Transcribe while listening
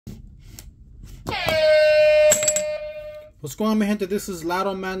What's going on, my gente? This is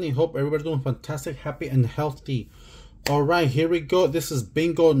Lottomanny. Hope everybody's doing fantastic, happy, and healthy. All right, here we go. This is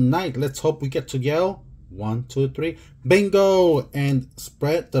bingo night. Let's hope we get to yell 1, 2, 3, bingo, and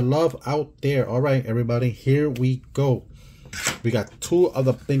spread the love out there. All right, everybody, here we go. We got two of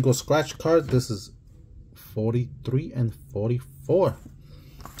the bingo scratch cards. This is 43 and 44.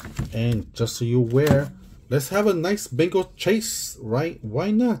 And just so you're aware, let's have a nice bingo chase, right?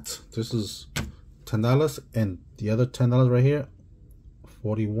 Why not? This is $10 and the other $10 right here,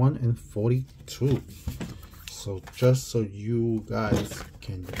 41 and 42. So just so you guys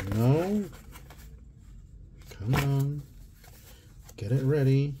can know, come on, get it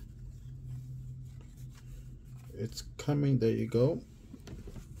ready. It's coming. There you go.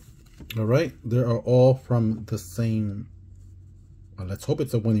 All right, they are all from the same. Let's hope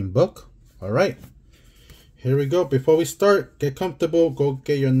it's a winning book. All right, here we go. Before we start, get comfortable. Go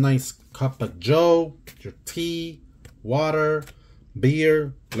get your nice cup of joe, your tea, water,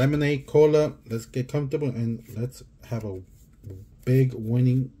 beer, lemonade, cola. Let's get comfortable and let's have a big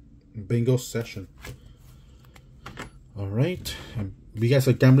winning bingo session. All right, and if you guys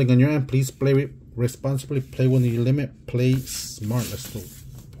are gambling on your end, please play responsibly, play within your limit, play smart. Let's do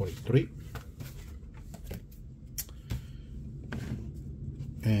 43.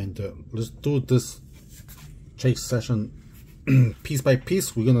 And let's do this chase session piece by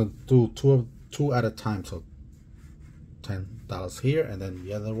piece. We're gonna do two at a time. So $10 here, and then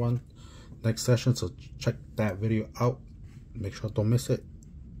the other one next session. So check that video out. Make sure don't miss it.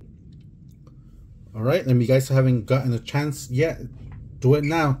 All right, and if you guys haven't gotten a chance yet, do it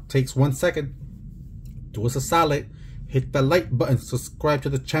now. Takes 1 second. Do us a solid. Hit the like button, subscribe to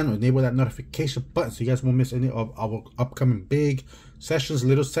the channel, enable that notification button so you guys won't miss any of our upcoming big sessions,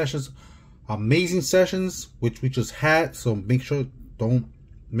 little sessions, amazing sessions, which we just had. So make sure don't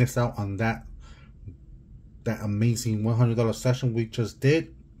miss out on that amazing $100 session we just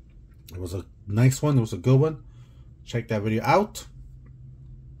did. It was a nice one. It was a good one. Check that video out.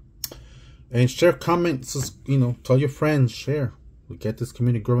 And share, comments, tell your friends, share. We get this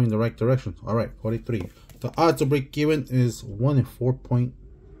community growing in the right direction. All right, 43. The odds to break even is 1 in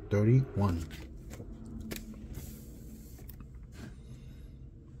 4.31.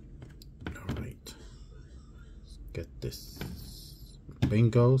 All right, let's get this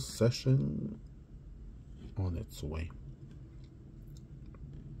bingo session on its way.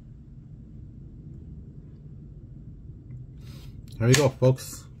 Here we go,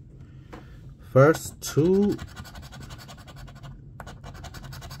 folks. First two.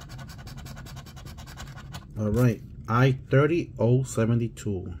 All right, I-30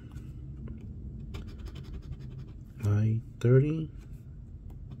 072. I-30.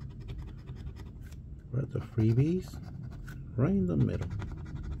 Where are the freebies? Right in the middle.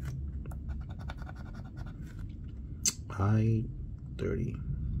 I-30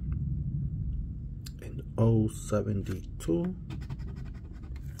 and 072.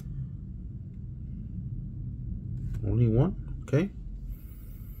 Only one, okay.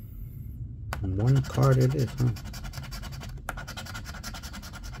 One card it is, huh?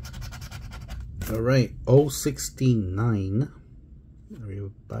 All right, 069.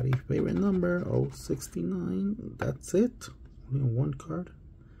 Everybody's favorite number, 069. That's it. Only one card.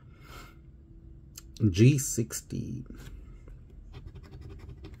 G60.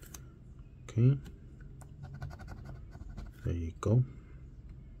 Okay. There you go.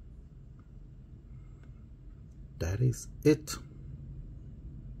 That is it.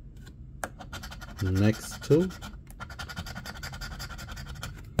 Next two.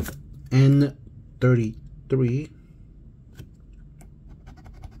 N33.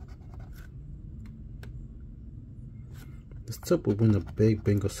 This tip will win a big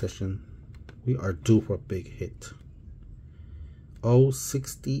bingo session. We are due for a big hit.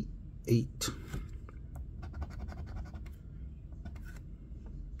 068.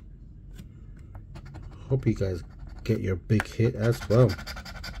 Hope you guys get your big hit as well.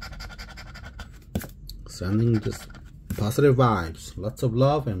 Sending just positive vibes, lots of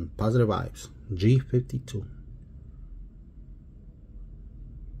love and positive vibes. G52.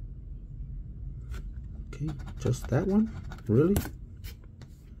 Okay, just that one, really?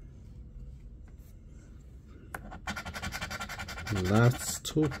 Last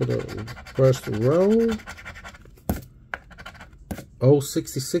two for the first row.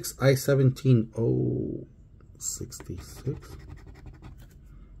 066 I-17 066.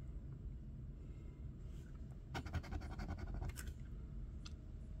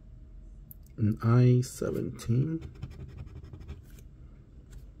 And I-17.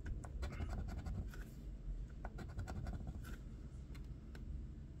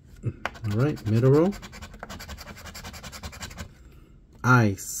 All right, middle row.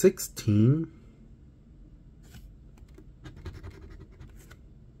 I-16.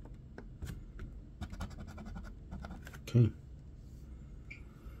 Okay.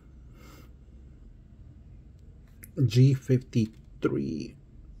 G53.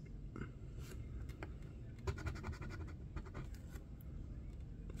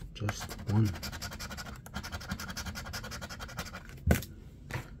 Just one.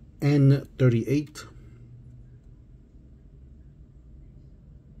 N38.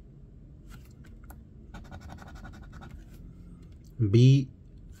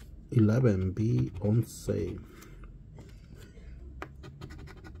 B11. B11.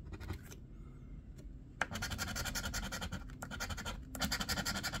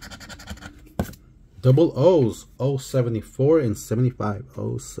 Double O's, 074 and 75.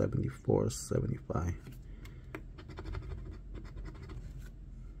 074, 75.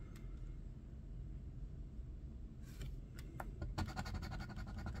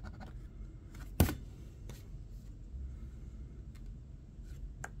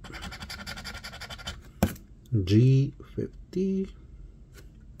 G50.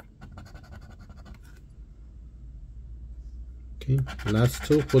 Okay, last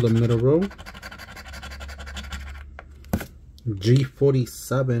two for the middle row.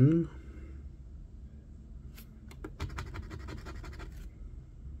 G47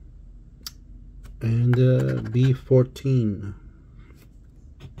 and B14.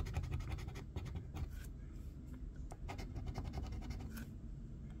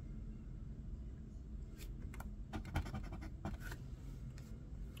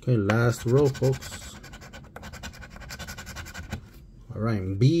 Okay, last row, folks. All right,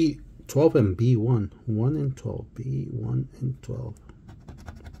 B12 and B1. 1 and 12. B1 and 12.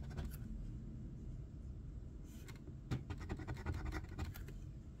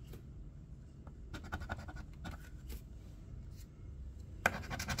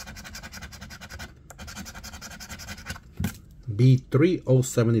 B3,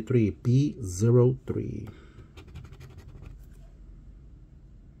 073. B03.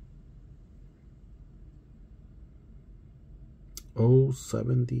 Oh,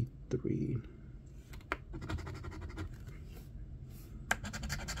 73.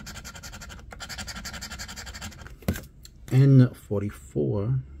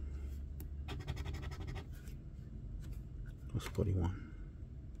 N44. That's 41.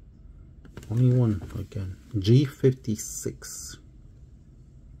 Only one again. G56.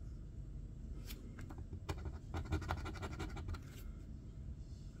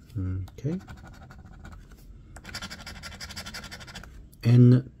 Okay.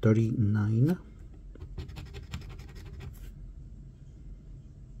 N39.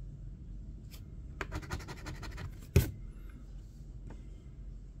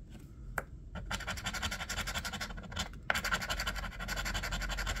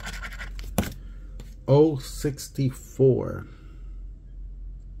 O64.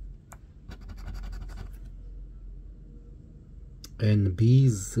 And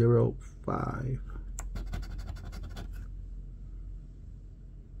B05.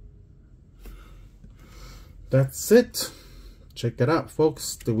 That's it. Check it out,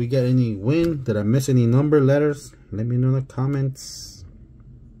 folks. Did we get any win? Did I miss any number letters? Let me know in the comments.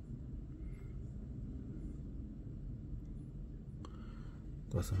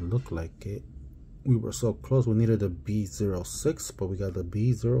 Doesn't look like it. We were so close. We needed a B06, but we got the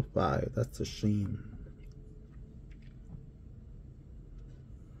B05. That's a shame.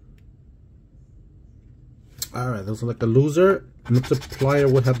 Alright, those are like a loser. Multiplier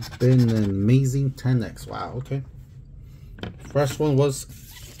would have been an amazing 10x. Wow, okay. First one was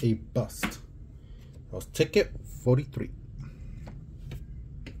a bust. That was ticket 43.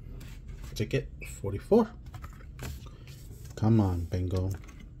 Ticket 44. Come on, bingo.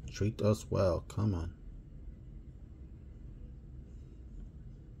 Treat us well. Come on.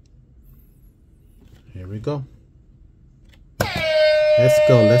 Here we go. Let's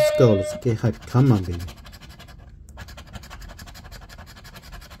go. Let's go. Let's get hyped. Come on, baby.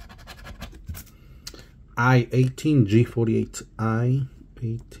 I-18, G48,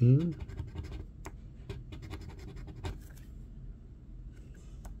 I-18.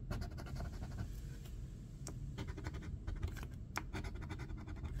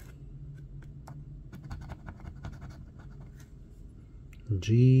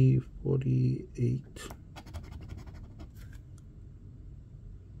 G48.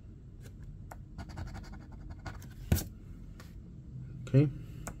 Okay.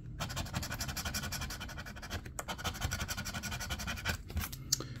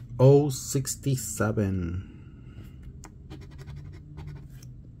 O67.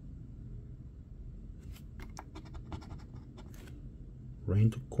 right in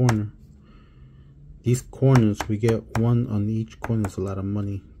the corner. These corners, we get one on each corner. Is a lot of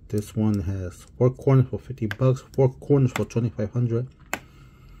money. This one has 4 corners for 50 bucks, 4 corners for 2,500.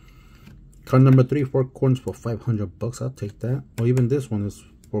 Card number 3, 4 corners for 500 bucks. I'll take that. Or even this one is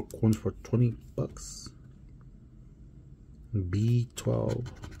 4 corners for 20 bucks. B12.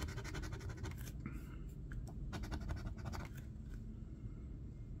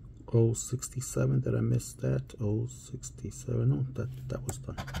 Oh, 67. Did I miss that? Oh, 67. No, that was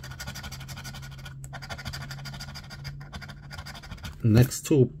done. Next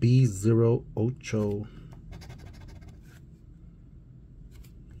to B08.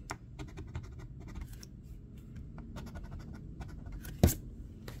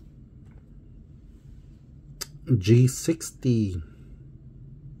 G60.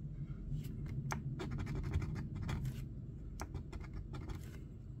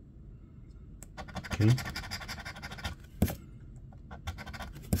 Okay.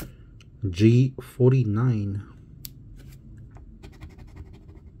 G49.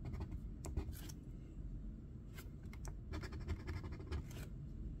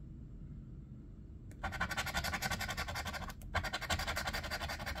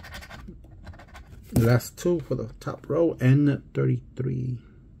 Last 2 for the top row, N33.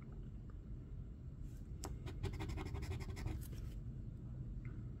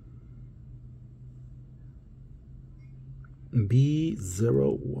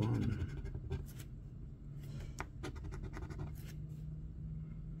 B01.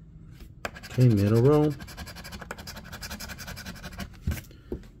 Okay, middle row,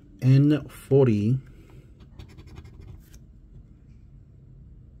 N40.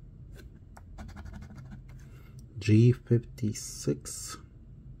 G56.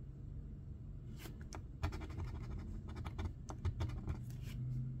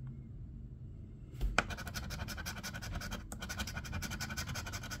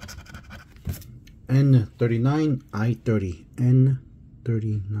 N39, I30,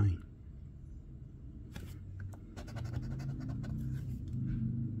 N39.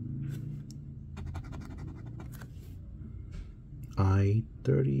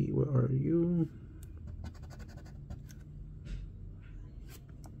 I30, where are you?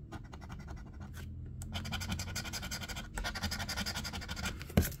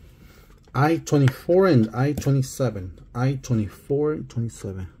 I24 and I27. I24 and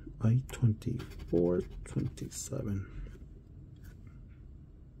 27. I24, 27.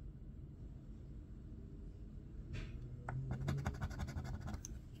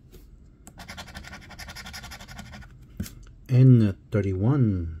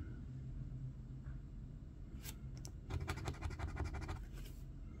 N31.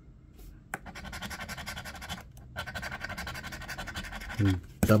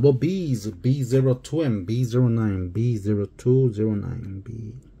 Double B's, B02 and B09, B0209,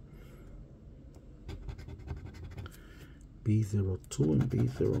 B02 and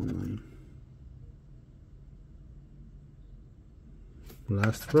B09.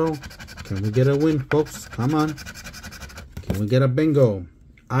 Last row. Can we get a win, folks? Come on. Can we get a bingo?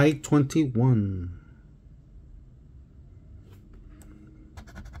 I21.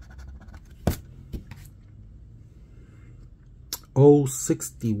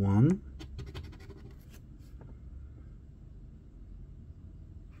 O61.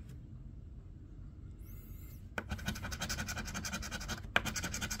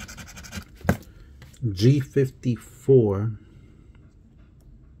 G54.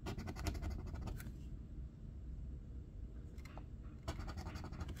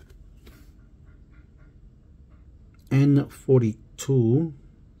 N42.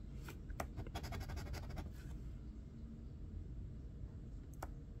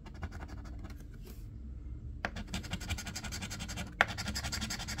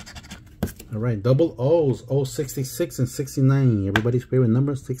 All right, double O's, 066 and 69. Everybody's favorite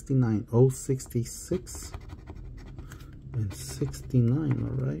number, 69. 066 and 69,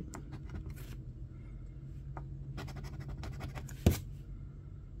 all right.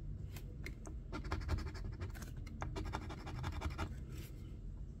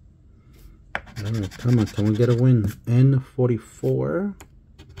 All right, come on, can we get a win? N44.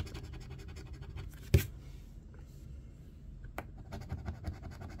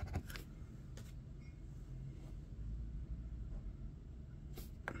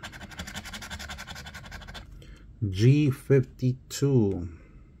 G52.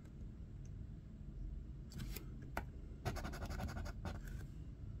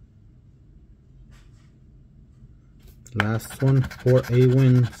 Last one for a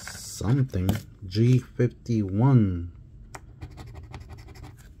win something. G51.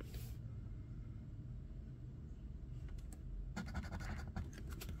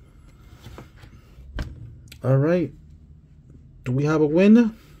 All right. Do we have a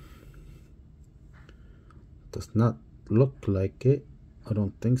winner? Does not look like it. I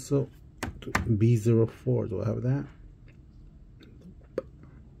don't think so. B04. Do I have that?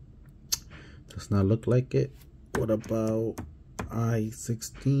 Does not look like it. What about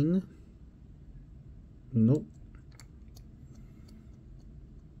I16? Nope.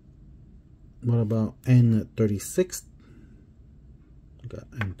 What about N36? We got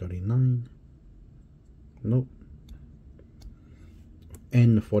N39. Nope.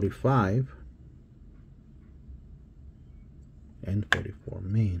 N45. N44,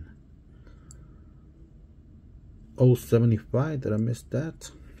 man. 075, did I miss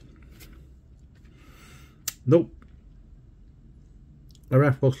that? Nope.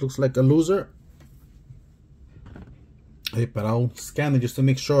 Alright folks, looks like a loser. Hey, but I'll scan it just to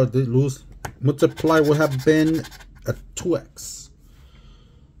make sure the lose multiply would have been a 2x.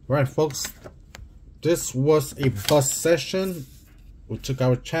 Alright folks, this was a bust session. We took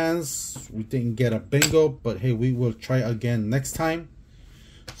our chance. We didn't get a bingo, but hey, we will try again next time.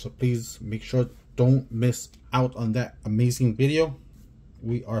 So please make sure don't miss out on that amazing video.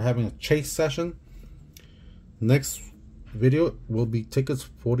 We are having a chase session. Next video will be tickets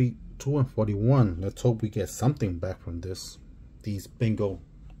 42 and 41. Let's hope we get something back from these bingo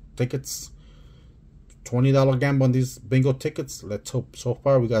tickets. $20 gamble on these bingo tickets. Let's hope. So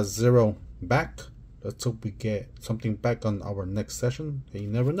far we got 0 back. Let's hope we get something back on our next session. You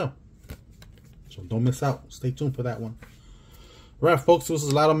never know. So don't miss out. Stay tuned for that one. Alright folks, this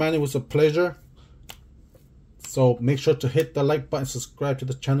is Lottomanny. It was a pleasure. So make sure to hit the like button, subscribe to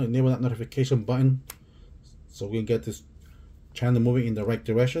the channel, enable that notification button so we can get this channel moving in the right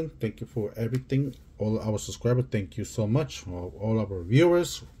direction. Thank you for everything. All our subscribers, thank you so much. All of our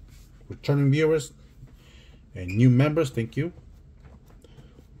viewers, returning viewers, and new members, thank you.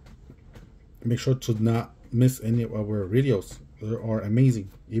 Make sure to not miss any of our videos. They are amazing.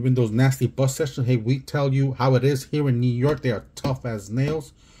 Even those nasty bus sessions, hey, we tell you how it is here in New York. They are tough as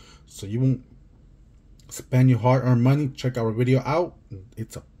nails, so you won't spend your hard-earned money. Check our video out.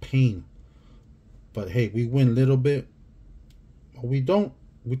 It's a pain, but hey, we win a little bit, but we don't.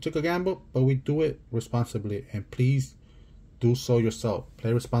 We took a gamble, but we do it responsibly, and please do so yourself.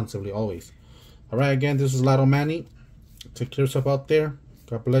 Play responsibly always. All right, again, this is Lottomanny. Take care of yourself out there.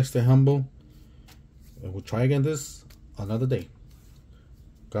 God bless. Stay humble. And we'll try again this another day.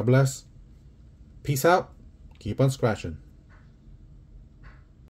 God bless. Peace out. Keep on scratching.